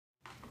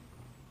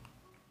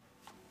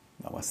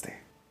Namaste.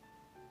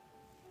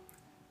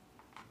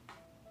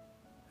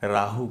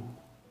 Rahu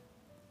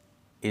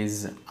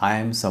is I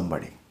am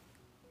somebody.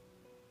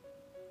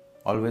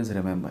 Always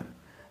remember,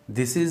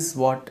 this is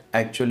what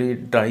actually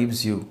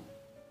drives you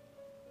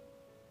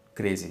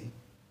crazy.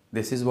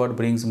 This is what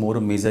brings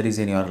more miseries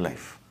in your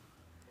life.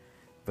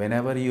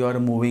 Whenever you are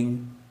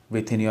moving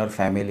within your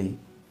family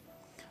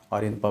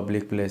or in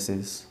public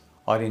places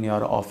or in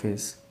your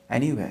office,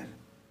 anywhere,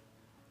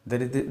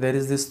 there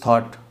is this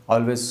thought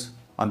always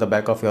on the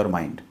back of your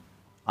mind,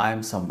 I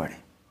am somebody.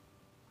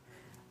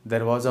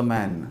 There was a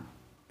man,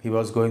 he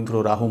was going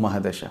through Rahu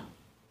Mahadasha.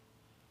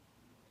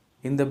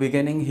 In the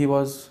beginning, he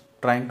was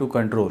trying to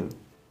control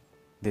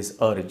this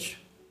urge.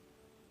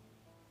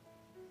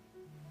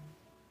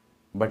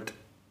 But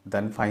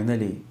then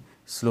finally,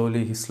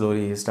 slowly, he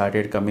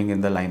started coming in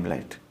the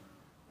limelight.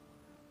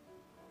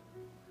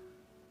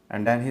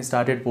 And then he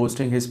started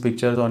posting his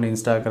pictures on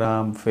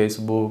Instagram,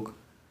 Facebook,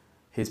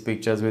 his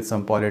pictures with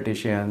some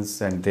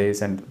politicians and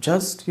this and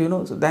just,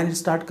 so then it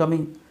start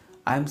coming,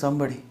 I am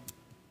somebody.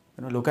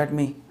 Look at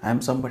me, I am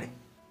somebody.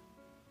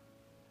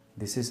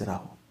 This is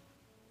Rahu.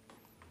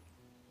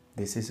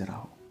 This is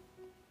Rahu.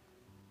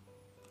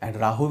 And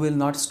Rahu will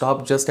not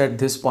stop just at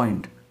this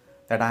point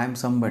that I am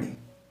somebody.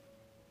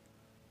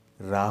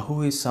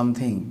 Rahu is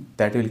something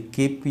that will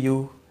keep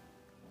you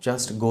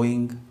just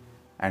going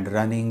and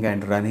running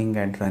and running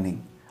and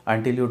running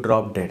until you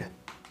drop dead.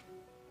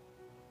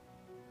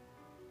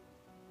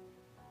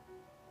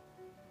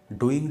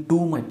 Doing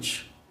too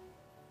much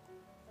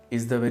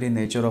is the very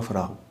nature of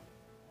Rahu.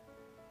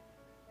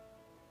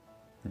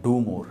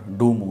 Do more,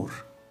 do more.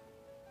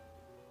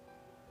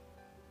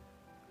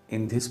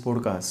 In this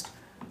podcast,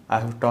 I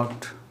have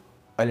talked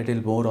a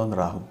little more on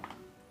Rahu.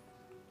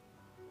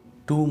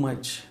 Too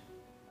much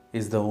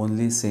is the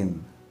only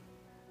sin,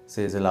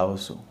 says Lao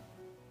Tzu.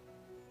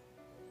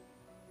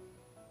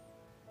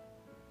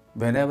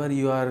 Whenever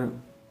you are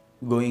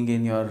going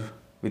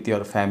with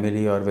your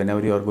family or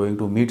whenever you are going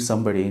to meet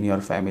somebody in your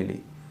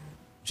family,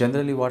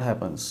 generally what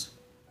happens?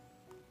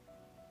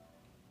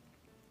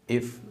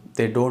 If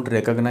they don't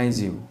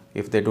recognize you,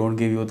 if they don't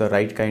give you the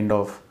right kind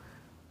of,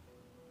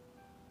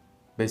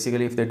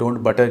 basically if they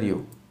don't butter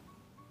you,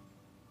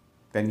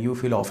 then you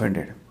feel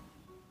offended.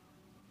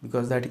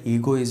 Because that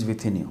ego is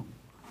within you.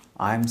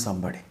 I am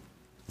somebody.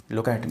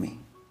 Look at me.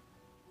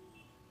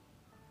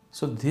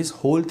 So this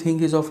whole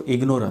thing is of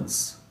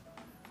ignorance.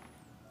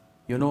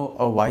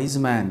 A wise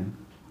man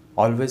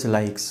always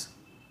likes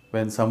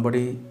when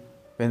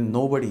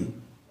nobody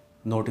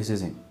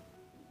notices him.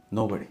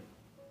 Nobody.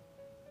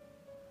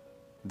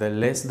 The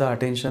less the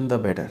attention, the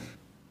better.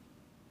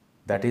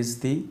 That is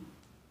the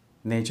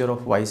nature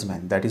of wise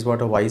man. That is what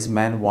a wise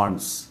man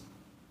wants.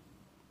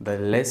 The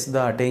less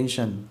the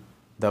attention,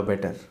 the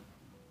better.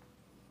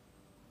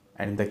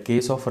 And in the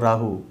case of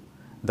Rahu,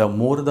 the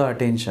more the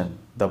attention,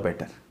 the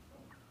better.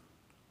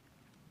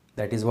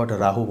 That is what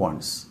Rahu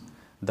wants.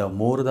 The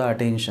more the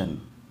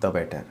attention, the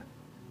better.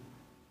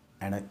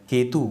 And a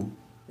Ketu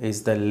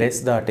is the less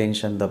the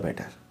attention, the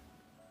better.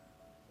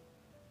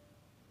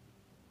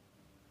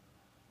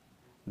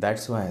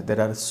 That's why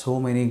there are so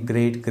many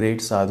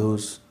great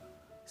sadhus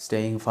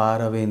staying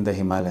far away in the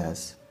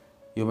Himalayas.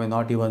 You may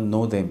not even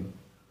know them.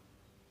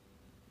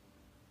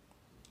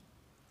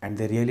 And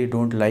they really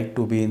don't like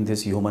to be in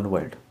this human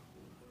world.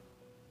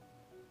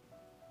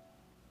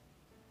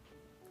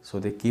 So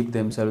they keep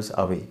themselves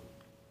away.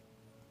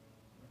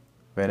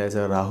 Whereas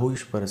a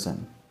Rahuish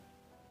person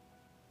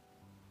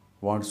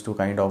wants to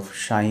kind of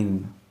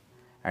shine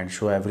and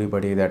show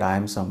everybody that I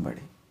am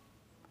somebody.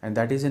 And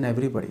that is in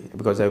everybody,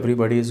 because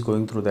everybody is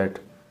going through that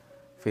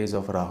phase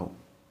of Rahu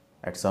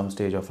at some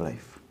stage of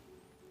life.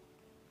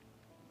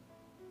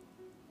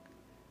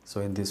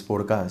 So in this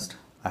podcast,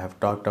 I have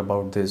talked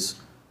about this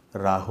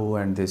Rahu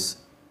and this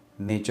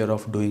nature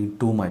of doing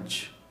too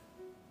much.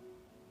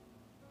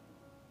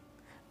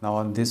 Now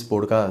on this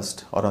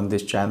podcast or on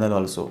this channel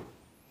also,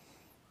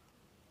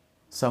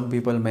 some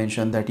people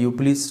mention that you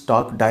please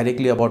talk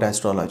directly about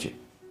astrology.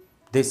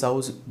 This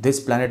house, this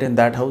planet in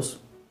that house,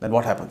 then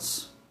what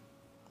happens?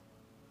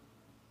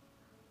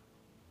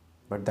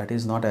 But that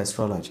is not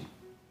astrology.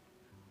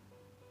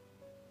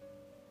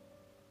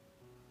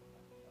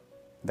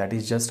 That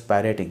is just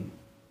parroting.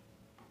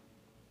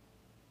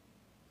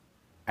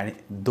 And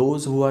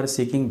those who are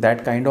seeking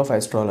that kind of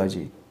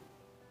astrology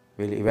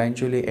will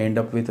eventually end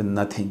up with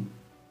nothing.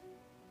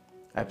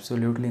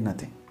 Absolutely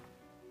nothing.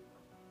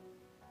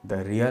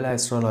 The real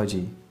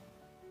astrology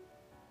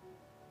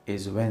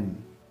is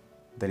when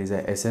there is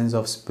an essence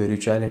of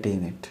spirituality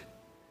in it.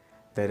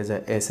 There is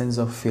an essence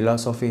of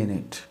philosophy in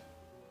it.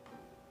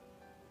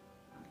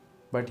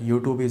 But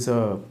YouTube is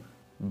a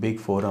big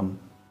forum.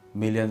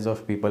 Millions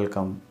of people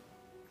come.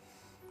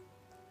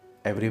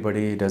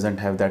 Everybody doesn't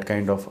have that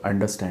kind of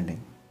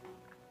understanding.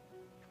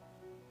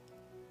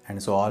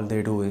 And so all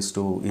they do is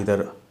to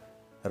either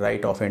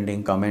write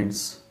offending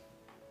comments,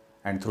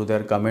 and through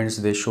their comments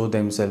they show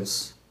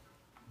themselves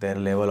their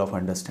level of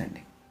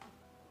understanding.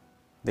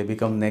 They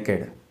become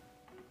naked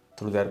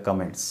through their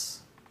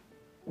comments.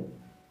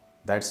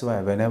 That's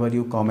why whenever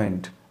you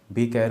comment,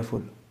 be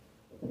careful,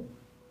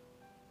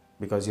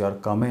 because your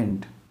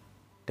comment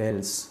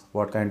tells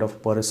what kind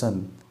of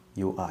person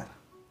you are.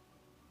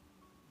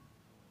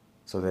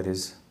 So there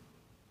is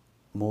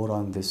more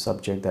on this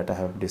subject that I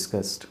have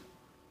discussed.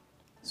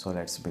 So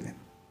let's begin.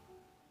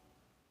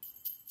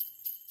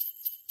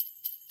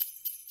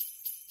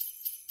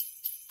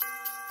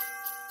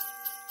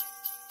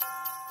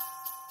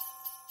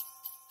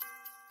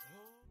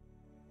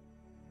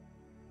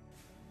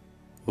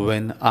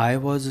 When I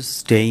was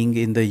staying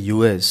in the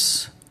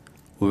US,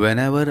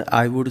 whenever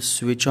I would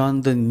switch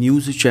on the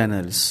news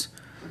channels,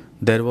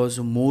 there was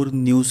more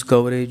news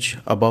coverage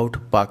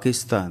about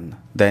Pakistan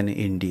than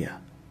India.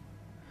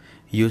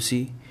 You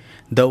see,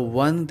 the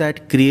one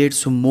that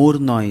creates more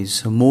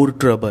noise, more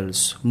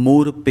troubles,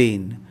 more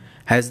pain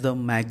has the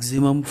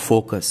maximum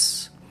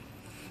focus.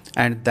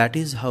 And that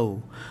is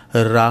how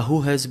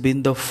Rahu has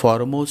been the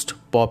foremost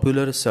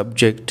popular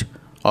subject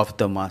of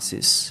the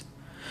masses.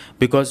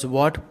 Because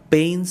what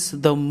pains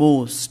the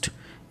most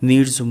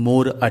needs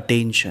more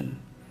attention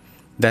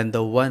than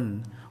the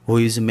one who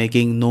is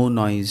making no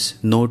noise,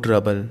 no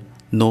trouble,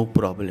 no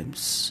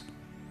problems.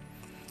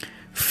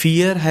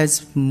 Fear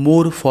has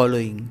more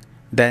following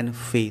than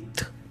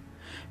faith.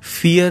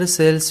 Fear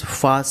sells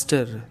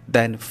faster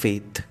than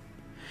faith.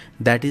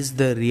 That is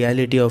the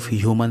reality of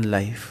human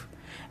life,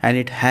 and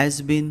it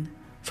has been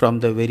from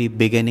the very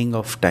beginning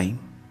of time.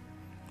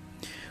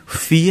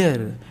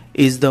 Fear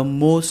is the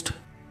most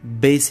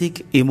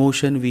basic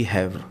emotion we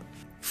have.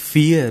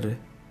 Fear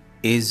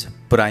is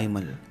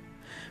primal.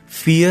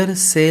 Fear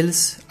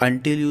sells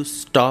until you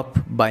stop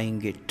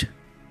buying it.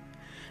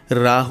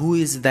 Rahu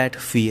is that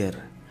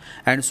fear.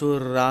 And so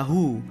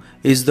Rahu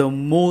is the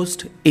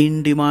most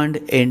in-demand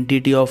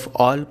entity of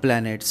all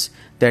planets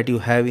that you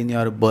have in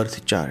your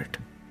birth chart.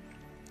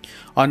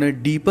 On a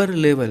deeper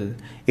level,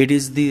 it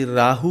is the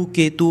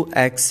Rahu-Ketu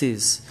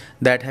axis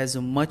that has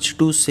much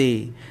to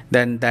say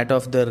than that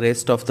of the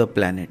rest of the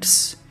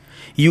planets.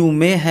 You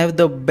may have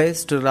the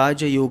best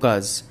Raja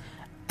Yogas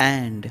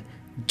and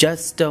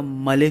just a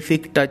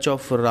malefic touch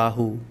of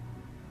Rahu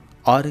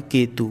or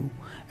Ketu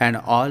and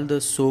all the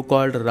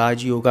so-called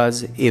Raj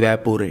Yogas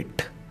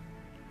evaporate.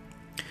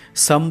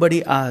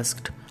 Somebody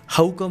asked,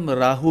 how come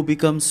Rahu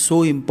becomes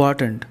so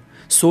important,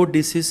 so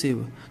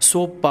decisive,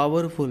 so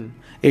powerful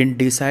in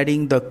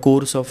deciding the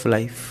course of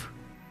life?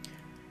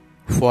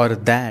 For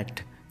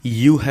that,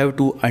 you have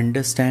to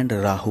understand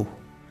Rahu.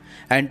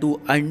 And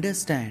to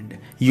understand,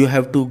 you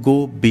have to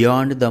go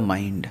beyond the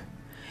mind.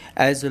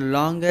 As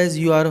long as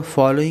you are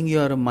following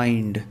your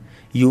mind,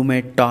 you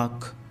may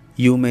talk,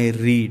 you may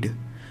read,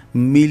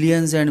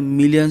 millions and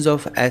millions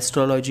of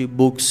astrology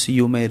books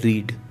you may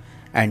read,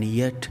 and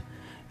yet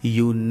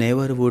you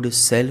never would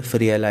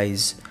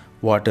self-realize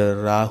what a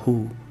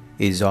Rahu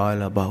is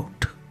all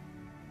about.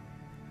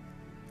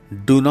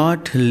 Do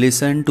not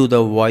listen to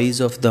the voice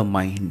of the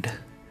mind.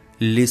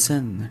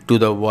 Listen to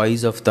the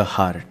voice of the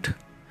heart.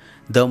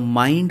 The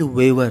mind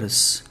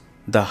wavers,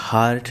 the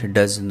heart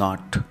does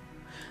not.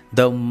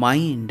 The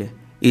mind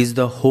is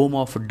the home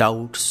of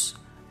doubts,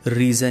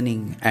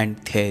 reasoning,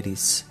 and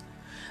theories.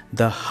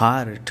 The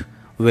heart,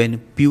 when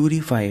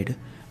purified,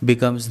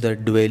 becomes the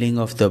dwelling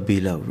of the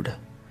beloved.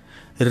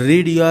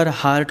 Rid your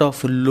heart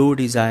of low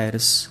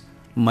desires,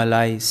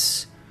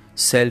 malice,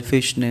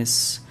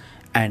 selfishness,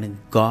 and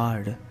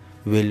God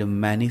will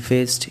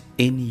manifest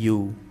in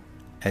you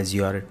as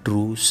your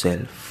true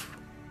self,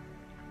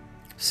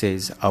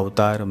 says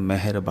Avatar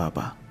Meher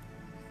Baba.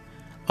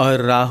 A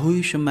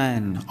Rahuish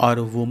man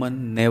or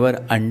woman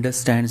never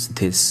understands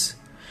this.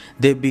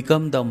 They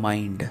become the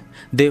mind,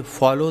 they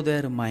follow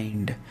their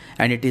mind,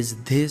 and it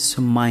is this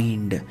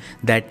mind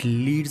that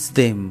leads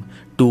them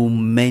to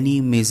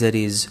many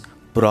miseries,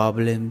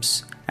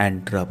 problems,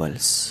 and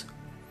troubles.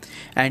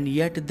 And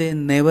yet they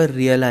never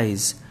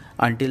realize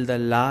until the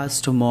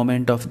last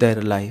moment of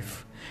their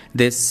life.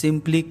 They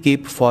simply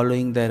keep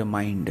following their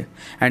mind,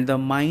 and the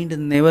mind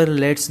never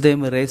lets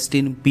them rest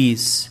in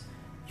peace.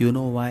 You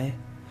know why?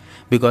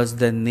 Because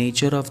the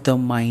nature of the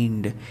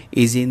mind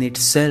is in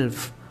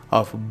itself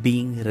of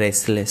being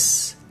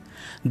restless.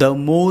 The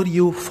more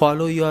you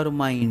follow your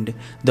mind,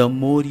 the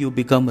more you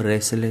become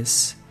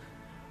restless.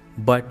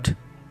 But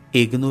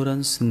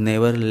ignorance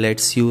never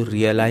lets you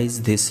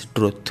realize this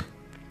truth.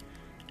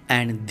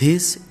 And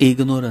this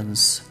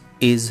ignorance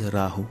is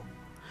Rahu.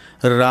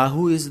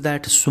 Rahu is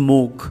that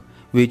smoke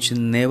which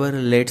never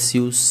lets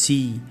you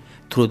see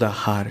through the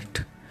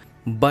heart,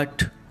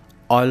 but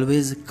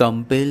always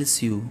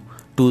compels you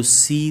to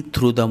see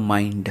through the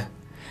mind.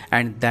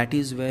 And that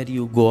is where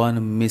you go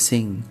on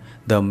missing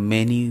the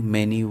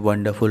many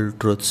wonderful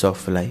truths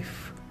of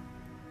life.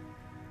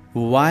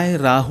 Why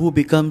Rahu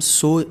becomes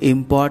so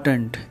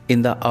important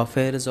in the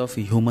affairs of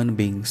human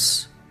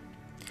beings?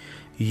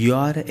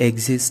 Your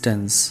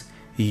existence,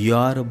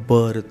 your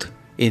birth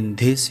in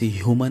this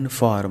human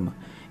form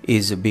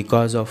is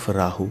because of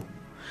Rahu.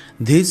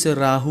 This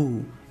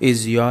Rahu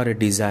is your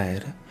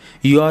desire.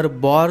 You are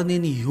born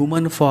in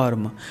human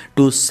form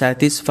to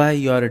satisfy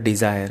your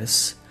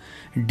desires.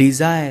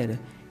 Desire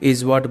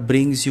is what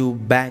brings you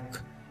back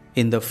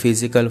in the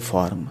physical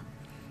form.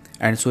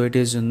 And so it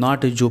is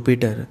not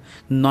Jupiter,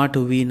 not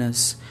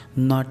Venus,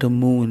 not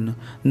Moon,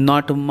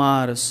 not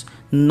Mars,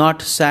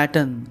 not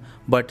Saturn,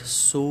 but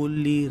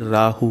solely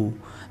Rahu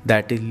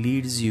that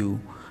leads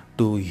you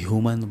to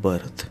human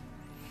birth.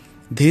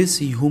 This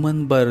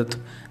human birth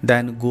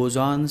then goes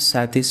on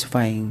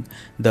satisfying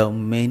the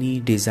many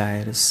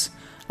desires,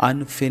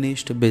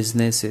 unfinished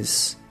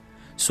businesses.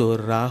 So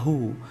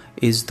Rahu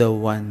is the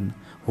one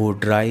who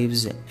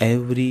drives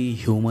every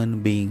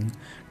human being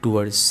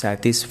towards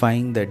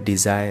satisfying the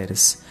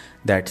desires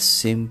that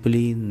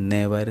simply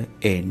never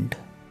end.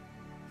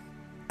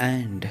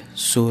 And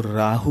so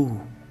Rahu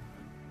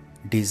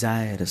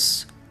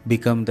desires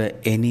become the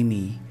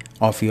enemy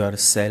of your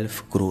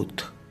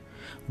self-growth.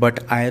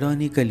 But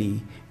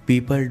ironically,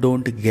 people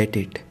don't get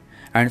it,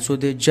 and so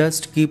they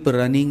just keep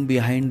running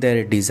behind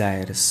their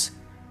desires,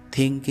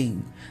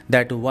 thinking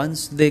that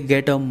once they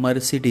get a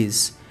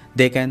Mercedes,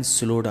 they can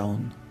slow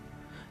down.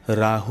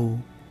 Rahu,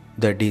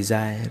 the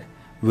desire,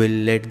 will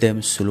let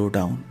them slow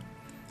down.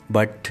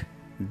 But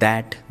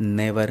that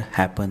never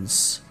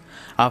happens.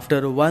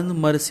 After one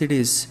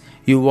Mercedes,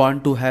 you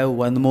want to have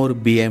one more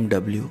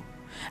BMW,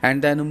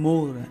 and then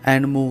more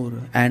and more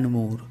and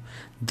more.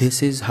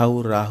 This is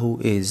how Rahu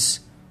is,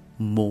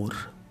 more.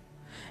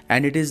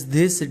 And it is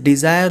this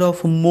desire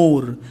of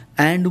more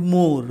and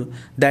more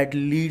that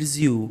leads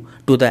you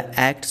to the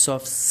acts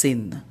of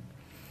sin.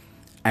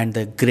 And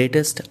the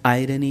greatest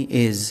irony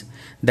is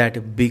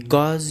that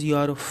because you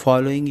are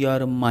following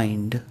your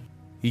mind,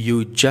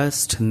 you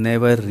just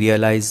never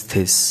realize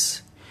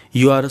this.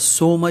 You are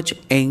so much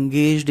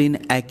engaged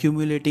in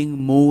accumulating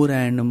more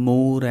and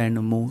more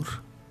and more.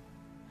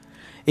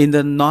 In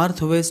the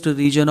northwest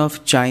region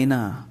of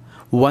China,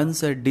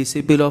 once a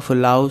disciple of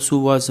Lao Tzu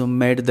was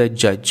made the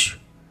judge.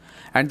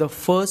 And the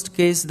first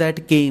case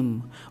that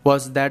came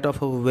was that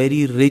of a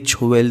very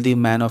rich, wealthy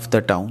man of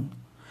the town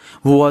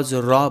who was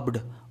robbed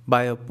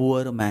by a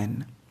poor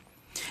man.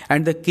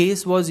 And the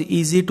case was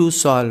easy to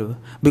solve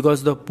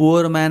because the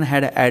poor man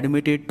had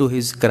admitted to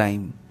his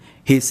crime.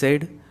 He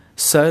said,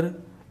 "Sir,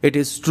 it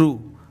is true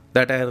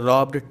that I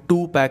robbed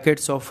 2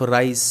 packets of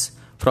rice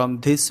from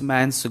this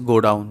man's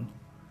godown.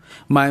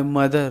 My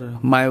mother,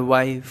 my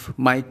wife,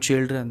 my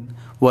children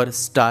were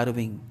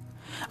starving.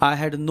 I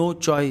had no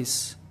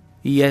choice.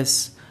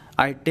 Yes,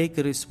 I take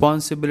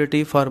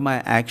responsibility for my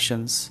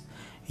actions.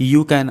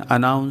 You can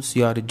announce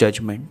your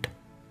judgment."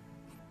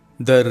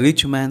 The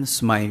rich man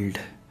smiled.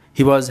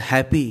 He was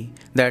happy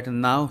that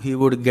now he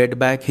would get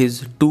back his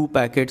 2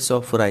 packets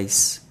of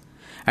rice,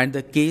 and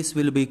the case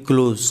will be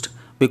closed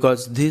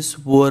because this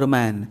poor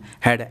man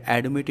had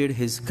admitted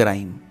his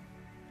crime.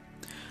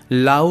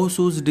 Lao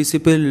Tzu's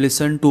disciple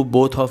listened to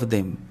both of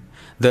them.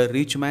 The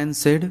rich man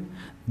said,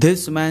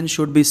 "This man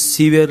should be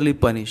severely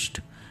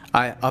punished.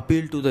 I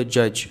appeal to the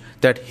judge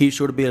that he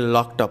should be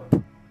locked up."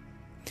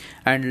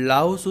 And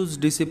Lao Tzu's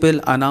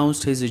disciple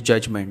announced his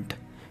judgment.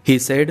 He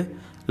said,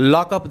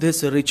 "Lock up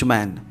this rich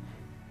man.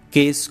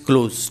 Case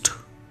closed."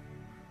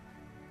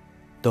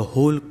 The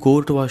whole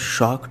court was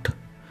shocked.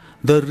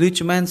 The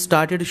rich man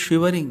started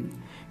shivering.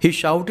 He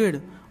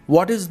shouted,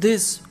 "What is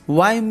this?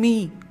 Why me?"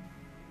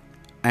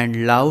 And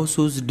Lao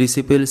Tzu's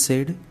disciple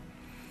said,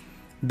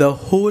 "The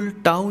whole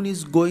town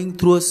is going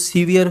through a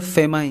severe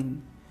famine.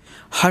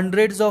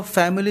 Hundreds of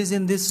families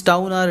in this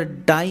town are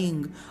dying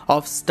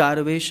of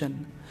starvation,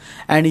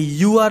 and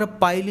you are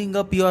piling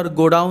up your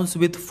godowns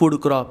with food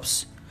crops.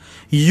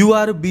 You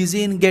are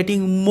busy in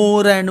getting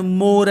more and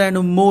more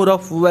and more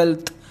of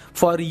wealth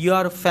for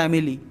your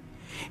family.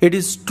 It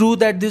is true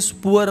that this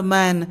poor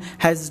man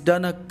has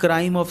done a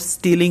crime of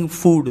stealing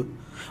food,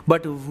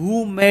 but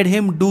who made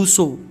him do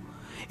so?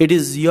 It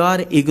is your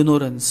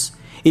ignorance.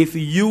 If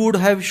you would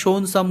have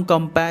shown some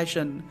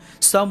compassion,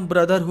 some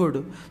brotherhood,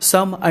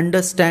 some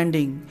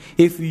understanding,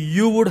 if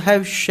you would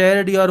have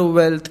shared your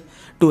wealth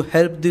to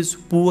help these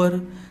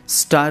poor,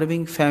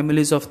 starving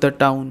families of the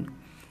town,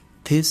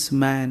 this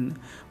man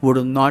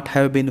would not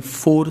have been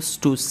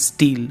forced to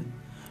steal,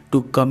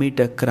 to commit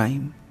a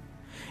crime.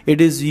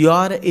 It is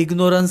your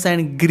ignorance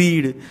and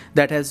greed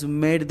that has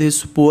made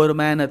this poor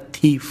man a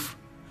thief.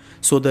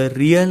 So the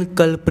real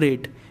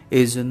culprit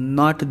is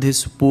not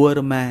this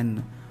poor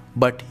man,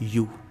 but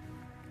you.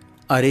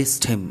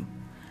 Arrest him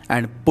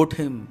and put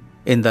him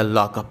in the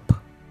lockup."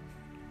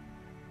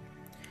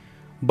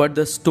 But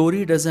the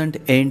story doesn't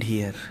end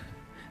here.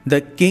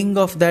 The king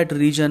of that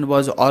region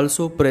was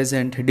also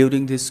present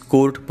during this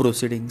court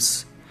proceedings.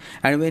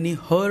 And when he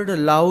heard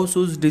Lao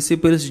Tzu's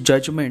disciple's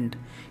judgment,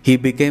 he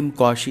became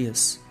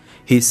cautious.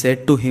 He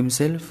said to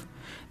himself,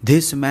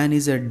 "This man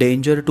is a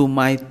danger to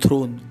my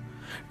throne.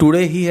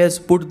 Today he has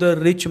put the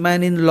rich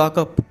man in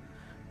lockup.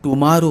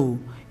 Tomorrow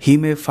he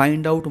may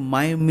find out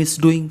my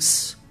misdoings."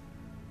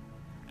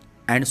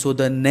 And so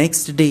the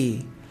next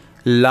day,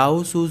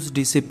 Lao Tzu's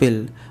disciple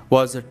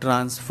was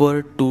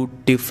transferred to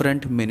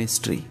different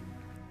ministry.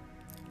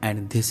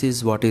 And this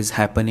is what is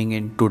happening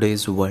in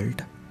today's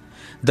world.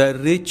 The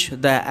rich,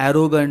 the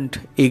arrogant,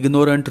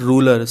 ignorant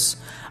rulers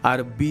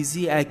are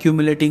busy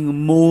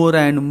accumulating more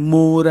and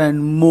more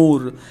and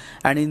more,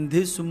 and in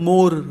this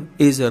more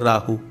is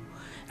Rahu.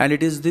 And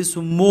it is this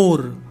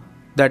more,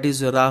 that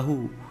is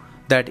Rahu,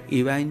 that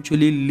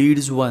eventually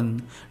leads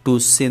one to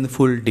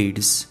sinful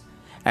deeds.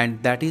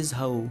 And that is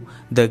how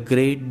the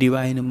great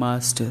divine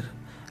master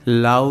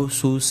Lao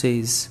Tzu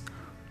says,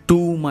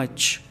 too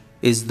much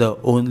is the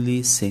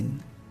only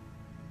sin.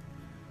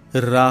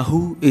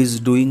 Rahu is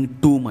doing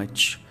too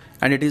much,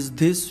 and it is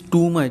this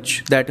too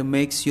much that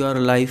makes your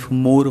life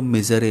more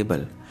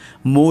miserable,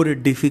 more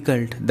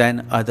difficult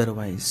than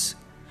otherwise.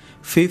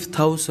 Fifth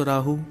house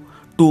Rahu,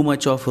 too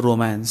much of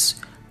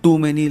romance, too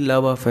many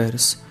love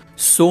affairs,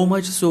 so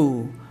much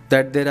so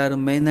that there are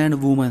men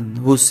and women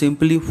who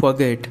simply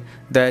forget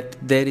that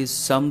there is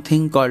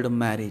something called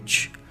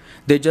marriage.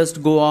 They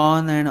just go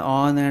on and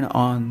on and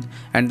on,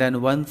 and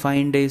then one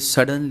fine day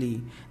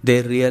suddenly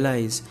they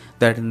realize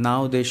that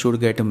now they should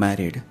get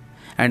married,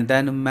 and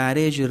then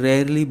marriage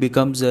rarely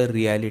becomes a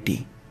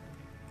reality.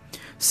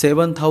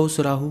 Seventh house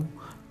Rahu,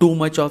 too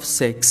much of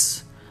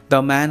sex.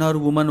 The man or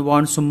woman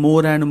wants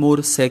more and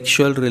more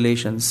sexual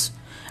relations,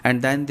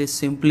 and then they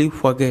simply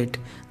forget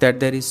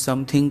that there is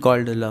something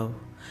called love,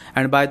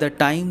 and by the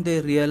time they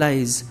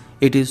realize,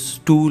 it is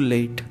too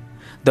late.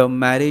 The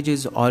marriage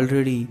is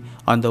already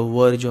on the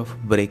verge of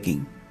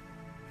breaking.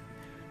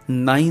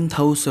 Ninth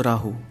house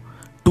Rahu,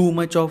 too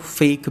much of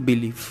fake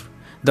belief.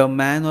 The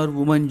man or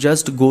woman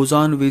just goes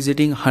on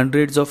visiting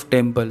hundreds of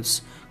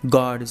temples,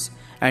 gods,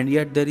 and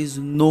yet there is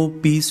no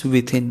peace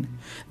within.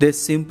 They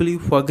simply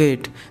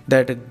forget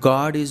that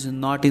God is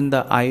not in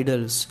the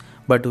idols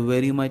but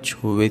very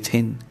much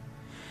within.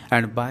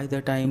 And by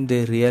the time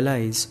they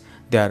realize,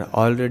 they are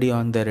already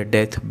on their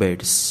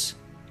deathbeds.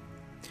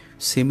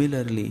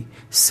 Similarly,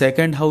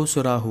 second house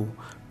Rahu,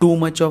 too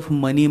much of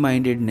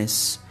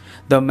money-mindedness.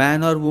 The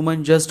man or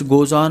woman just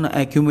goes on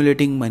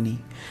accumulating money.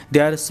 They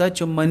are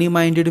such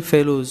money-minded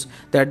fellows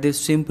that they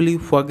simply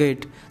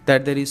forget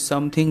that there is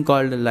something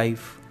called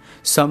life,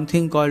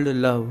 something called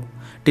love.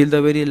 Till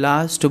the very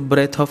last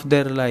breath of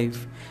their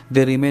life,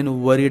 they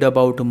remain worried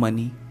about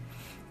money.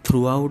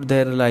 Throughout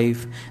their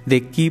life,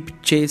 they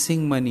keep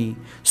chasing money,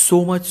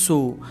 so much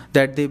so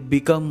that they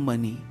become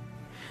money.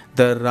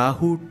 The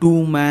Rahu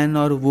 2 man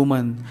or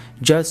woman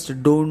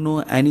just don't know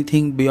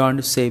anything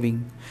beyond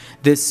saving.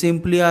 They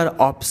simply are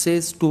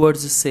obsessed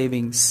towards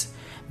savings.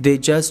 They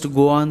just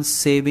go on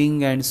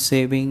saving and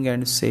saving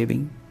and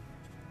saving.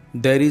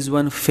 There is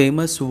one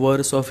famous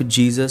verse of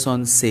Jesus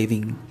on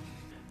saving.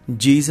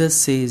 Jesus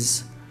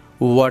says,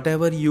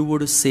 whatever you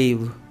would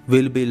save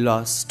will be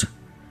lost,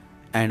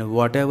 and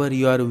whatever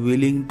you are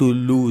willing to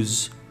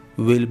lose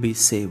will be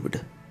saved.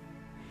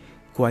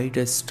 Quite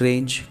a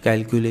strange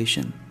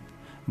calculation,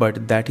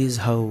 but that is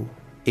how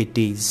it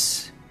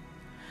is.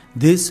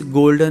 This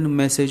golden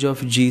message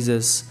of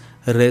Jesus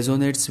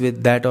resonates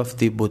with that of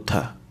the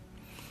Buddha.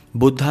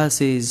 Buddha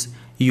says,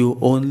 you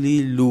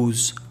only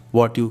lose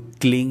what you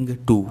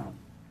cling to.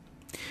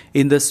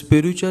 In the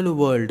spiritual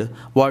world,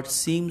 what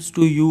seems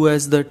to you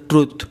as the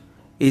truth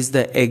is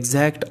the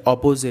exact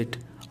opposite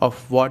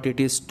of what it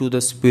is to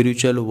the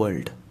spiritual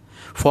world.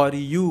 For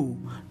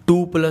you,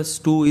 2 plus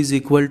 2 is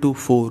equal to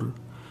 4.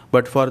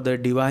 But for the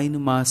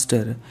Divine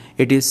Master,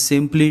 it is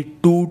simply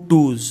 2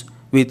 twos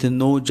with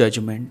no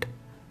judgment.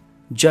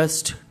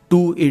 Just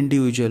 2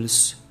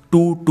 individuals,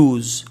 2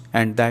 twos,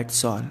 and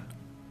that's all.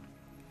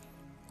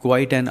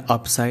 Quite an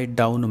upside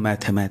down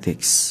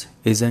mathematics,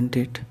 isn't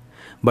it?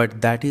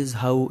 But that is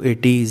how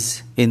it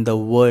is in the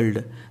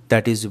world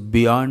that is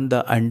beyond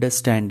the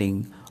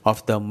understanding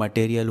of the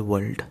material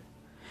world.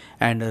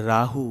 And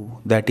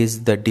Rahu, that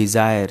is the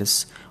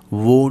desires,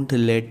 won't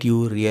let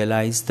you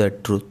realize the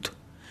truth.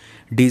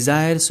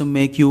 Desires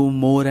make you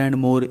more and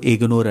more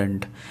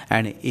ignorant,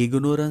 and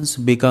ignorance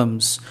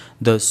becomes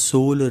the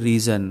sole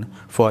reason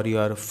for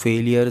your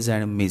failures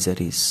and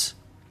miseries.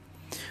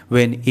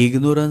 When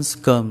ignorance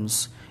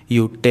comes,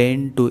 you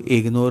tend to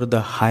ignore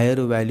the higher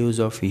values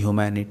of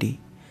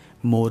humanity,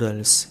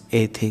 morals,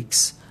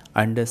 ethics,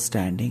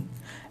 understanding.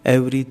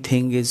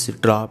 Everything is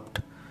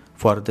dropped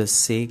for the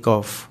sake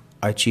of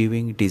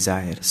achieving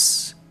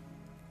desires.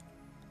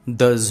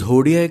 The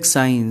zodiac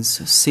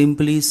signs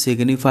simply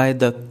signify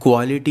the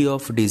quality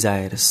of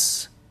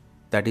desires,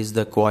 that is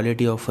the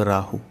quality of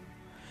Rahu.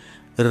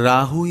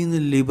 Rahu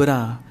in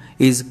Libra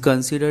is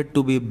considered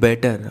to be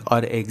better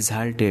or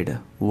exalted.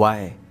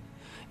 Why?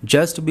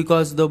 Just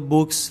because the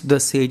books the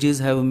sages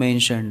have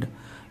mentioned,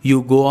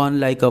 you go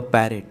on like a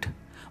parrot.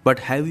 But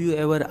have you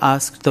ever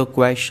asked the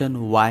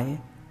question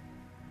why?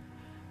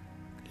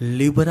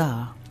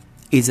 Libra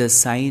is a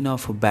sign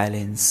of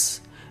balance.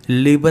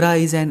 Libra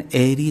is an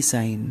airy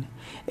sign.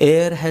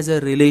 Air has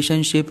a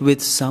relationship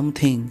with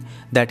something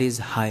that is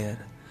higher.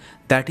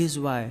 That is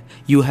why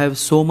you have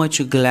so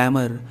much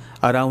glamour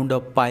around a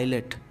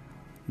pilot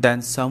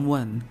than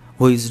someone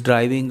who is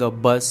driving a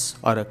bus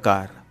or a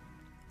car.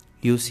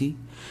 You see,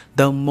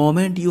 the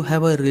moment you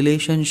have a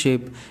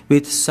relationship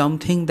with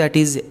something that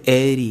is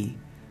airy,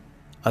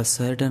 a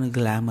certain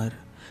glamour,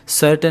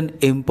 certain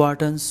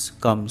importance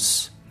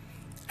comes.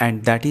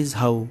 And that is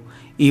how,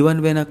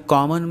 even when a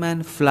common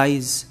man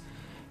flies,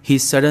 he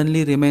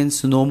suddenly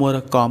remains no more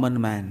a common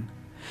man.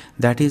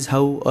 That is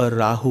how a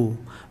Rahu,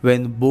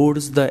 when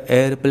boards the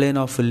airplane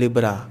of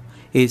Libra,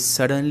 is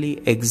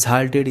suddenly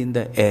exalted in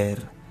the air.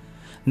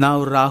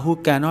 Now Rahu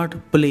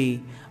cannot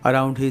play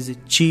around his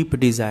cheap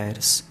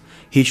desires.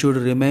 He should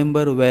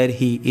remember where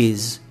he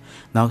is.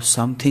 Now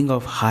something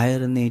of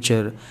higher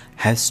nature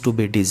has to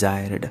be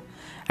desired.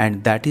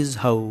 And that is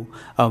how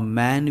a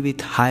man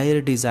with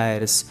higher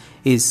desires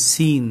is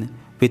seen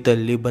with a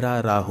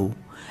Libra Rahu,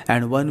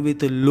 and one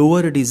with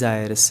lower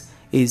desires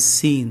is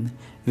seen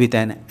with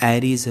an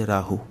Aries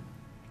Rahu.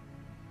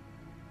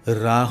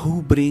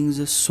 Rahu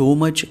brings so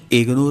much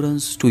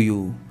ignorance to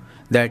you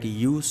that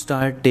you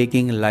start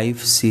taking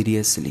life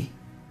seriously,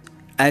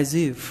 as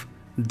if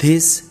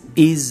this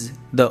is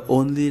the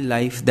only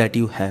life that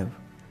you have.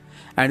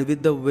 And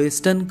with the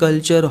Western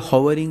culture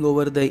hovering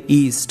over the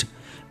East,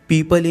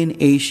 people in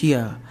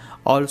Asia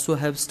also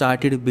have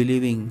started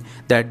believing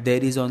that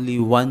there is only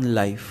one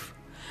life.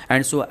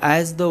 And so,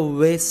 as the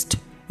West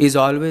is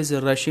always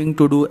rushing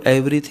to do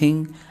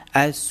everything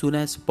as soon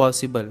as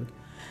possible,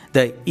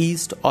 the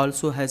East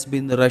also has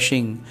been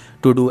rushing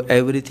to do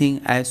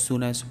everything as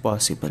soon as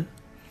possible,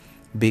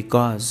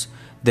 because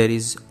there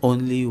is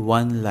only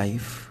one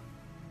life.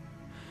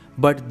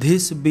 But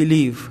this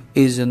belief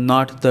is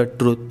not the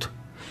truth,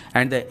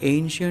 and the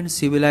ancient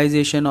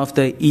civilization of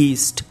the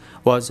East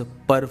was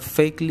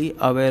perfectly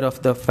aware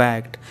of the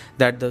fact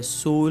that the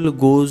soul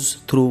goes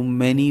through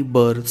many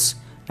births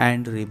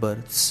and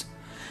rebirths.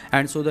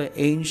 And so the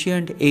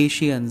ancient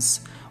Asians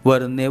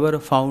were never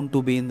found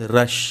to be in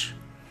rush.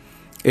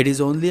 It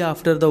is only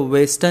after the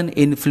Western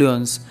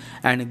influence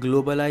and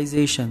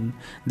globalization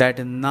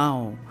that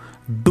now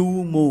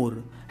do more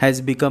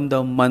has become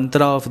the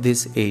mantra of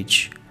this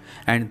age.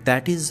 And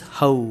that is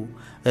how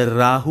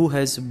Rahu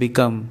has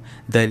become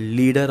the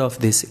leader of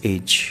this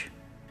age.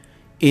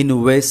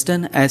 In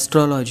Western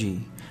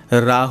astrology,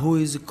 Rahu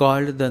is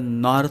called the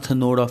north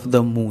node of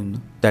the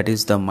moon, that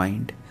is the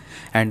mind.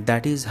 And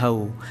that is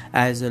how,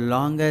 as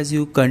long as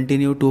you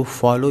continue to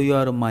follow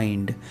your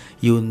mind,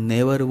 you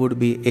never would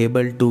be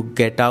able to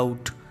get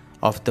out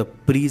of the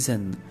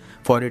prison,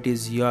 for it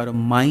is your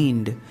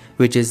mind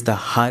which is the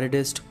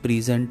hardest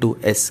prison to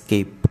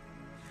escape.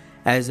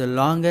 As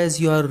long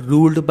as you are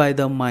ruled by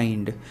the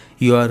mind,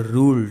 you are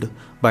ruled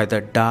by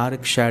the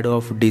dark shadow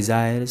of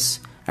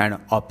desires and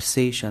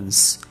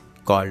obsessions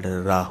called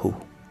Rahu.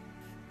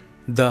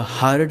 The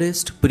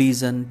hardest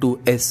prison to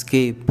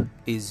escape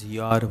is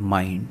your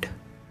mind.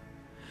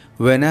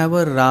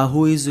 Whenever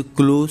Rahu is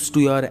close to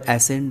your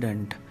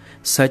ascendant,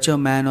 such a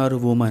man or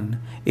woman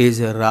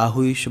is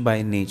Rahuish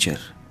by nature.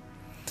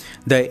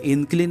 The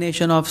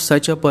inclination of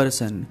such a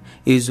person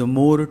is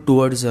more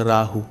towards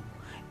Rahu,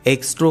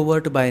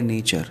 extrovert by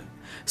nature.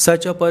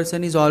 Such a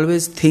person is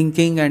always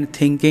thinking and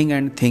thinking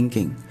and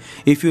thinking.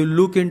 If you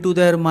look into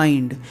their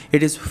mind,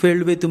 it is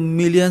filled with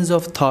millions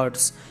of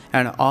thoughts,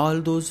 and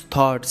all those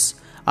thoughts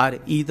are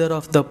either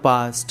of the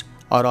past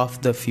or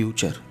of the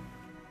future.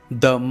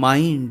 The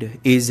mind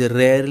is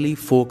rarely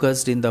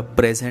focused in the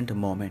present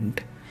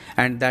moment,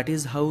 and that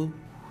is how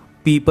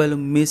people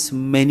miss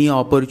many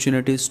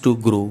opportunities to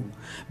grow,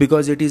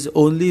 because it is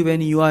only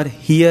when you are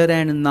here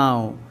and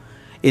now,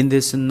 in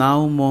this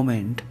now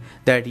moment,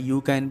 that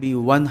you can be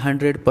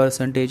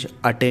 100%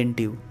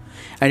 attentive.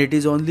 And it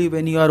is only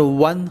when you are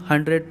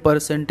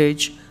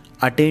 100%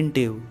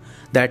 attentive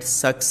that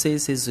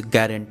success is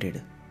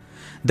guaranteed.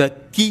 The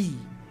key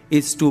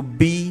is to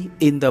be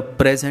in the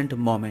present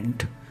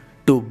moment,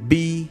 to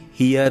be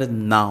here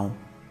now.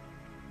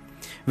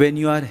 When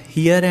you are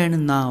here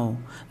and now,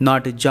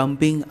 not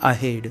jumping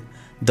ahead,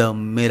 the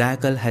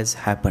miracle has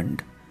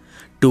happened.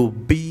 To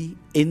be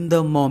in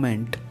the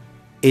moment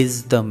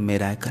is the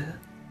miracle.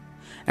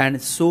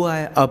 And so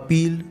I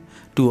appeal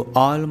to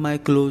all my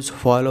close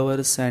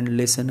followers and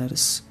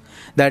listeners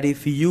that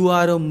if you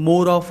are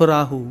more of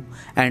Rahu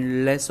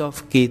and less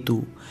of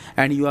Ketu,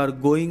 and you are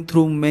going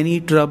through many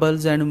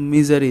troubles and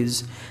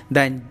miseries,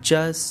 then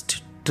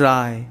just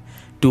try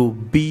to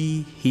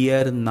be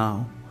here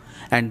now.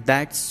 And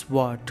that's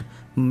what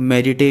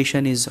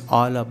meditation is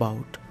all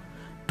about.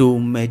 To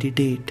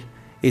meditate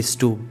is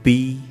to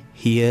be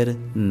here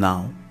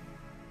now.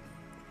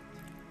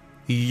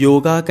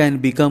 Yoga can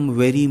become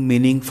very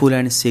meaningful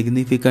and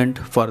significant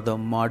for the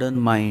modern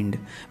mind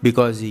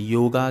because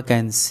yoga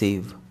can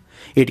save.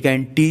 It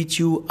can teach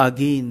you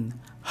again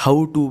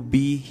how to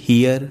be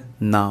here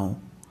now,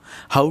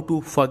 how to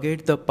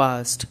forget the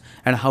past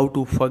and how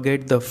to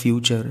forget the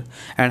future,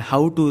 and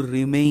how to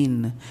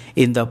remain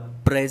in the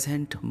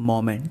present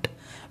moment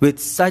with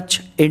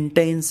such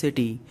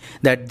intensity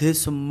that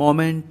this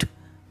moment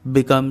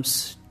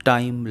becomes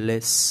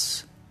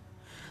timeless.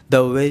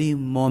 The very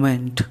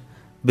moment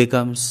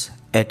becomes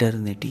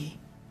eternity.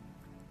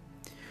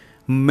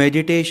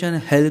 Meditation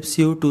helps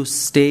you to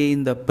stay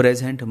in the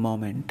present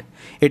moment.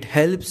 It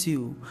helps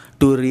you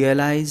to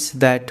realize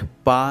that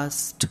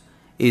past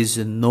is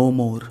no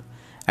more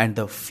and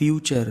the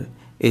future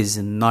is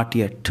not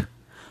yet.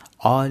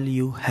 All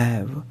you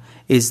have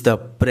is the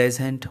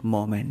present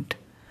moment.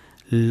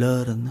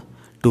 Learn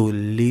to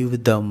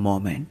live the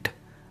moment.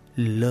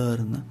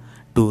 Learn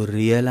to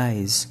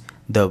realize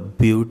the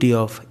beauty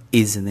of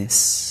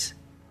isness.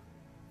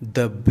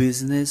 The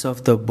business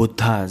of the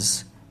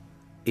Buddhas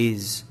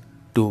is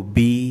to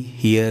be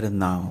here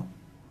now.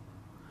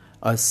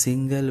 A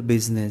single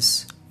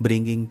business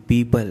bringing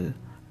people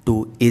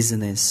to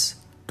isness,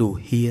 to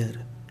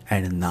here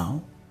and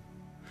now.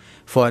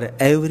 For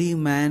every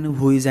man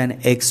who is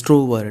an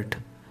extrovert,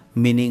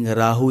 meaning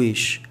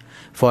Rahuish,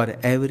 for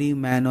every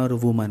man or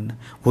woman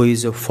who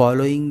is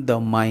following the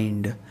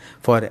mind,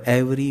 for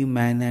every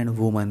man and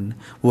woman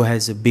who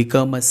has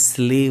become a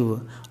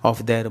slave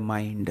of their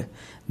mind,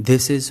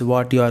 this is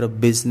what your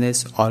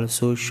business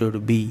also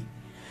should be,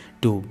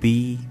 to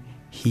be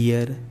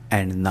here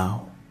and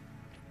now.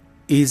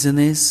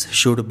 Isness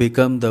should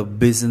become the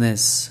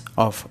business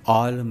of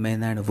all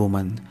men and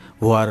women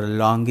who are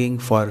longing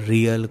for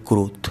real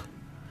growth.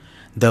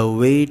 The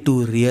way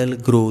to real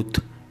growth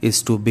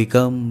is to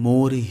become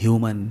more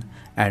human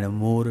and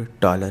more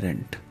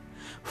tolerant.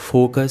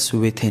 Focus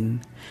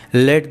within.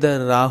 Let the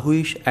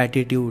Rahuish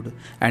attitude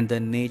and the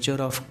nature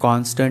of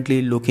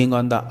constantly looking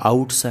on the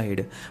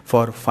outside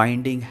for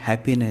finding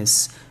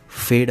happiness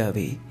fade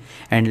away,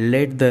 and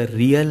let the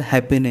real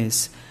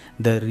happiness,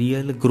 the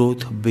real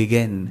growth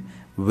begin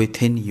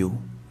within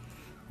you.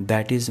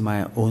 That is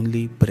my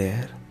only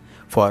prayer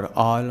for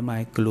all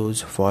my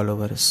close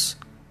followers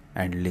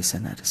and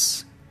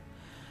listeners.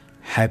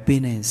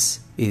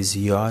 Happiness is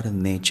your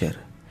nature.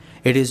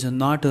 It is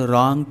not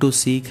wrong to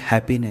seek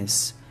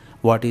happiness.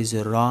 What is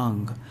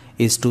wrong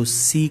is to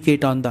seek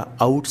it on the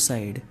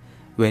outside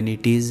when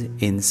it is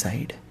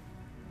inside.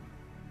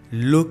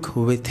 Look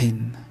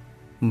within,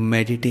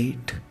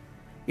 meditate.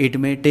 It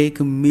may take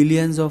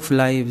millions of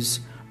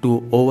lives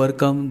to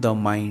overcome the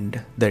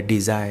mind, the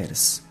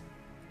desires.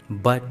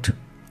 But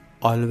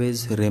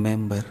always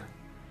remember,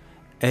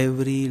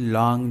 every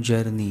long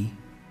journey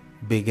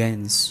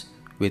begins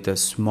with a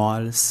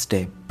small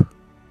step.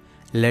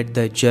 Let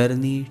the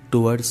journey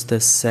towards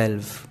the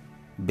self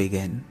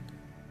begin.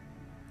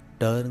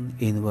 Turn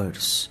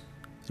inwards,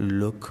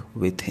 look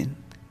within.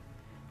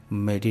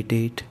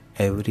 Meditate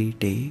every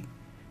day,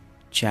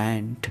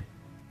 chant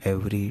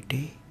every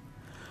day.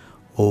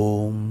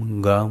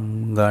 Om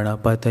Gam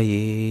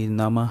Ganapataye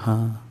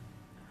Namaha.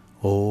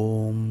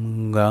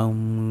 Om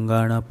Gam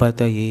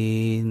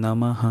Ganapataye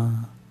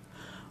Namaha.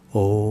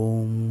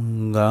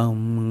 Om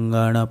Gam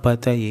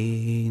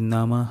Ganapataye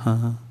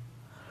Namaha.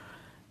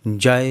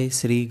 Jai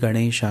Sri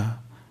Ganesha,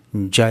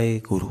 Jai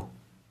Guru.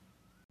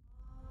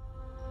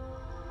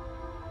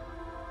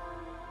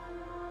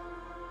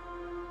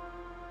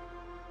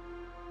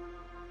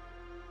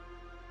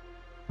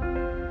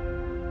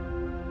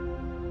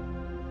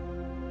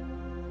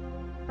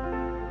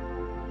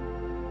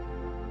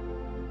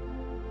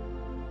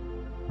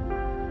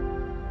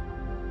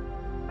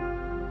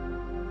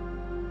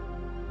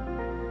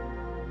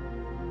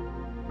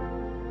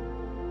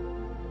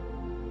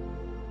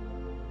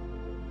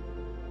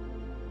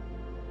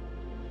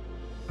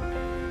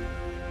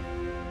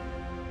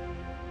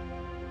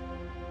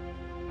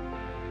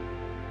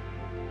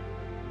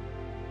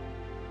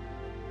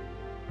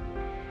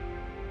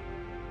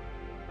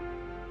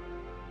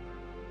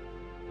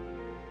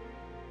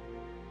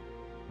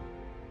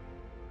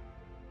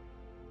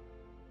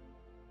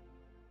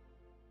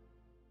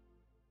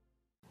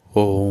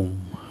 Om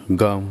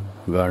Gam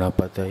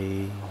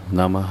Ganapataye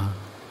Namaha.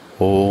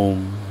 Om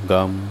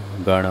Gam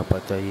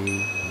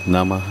Ganapataye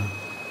Namaha.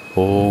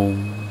 Om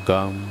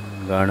Gam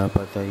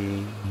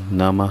Ganapataye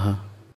Namaha.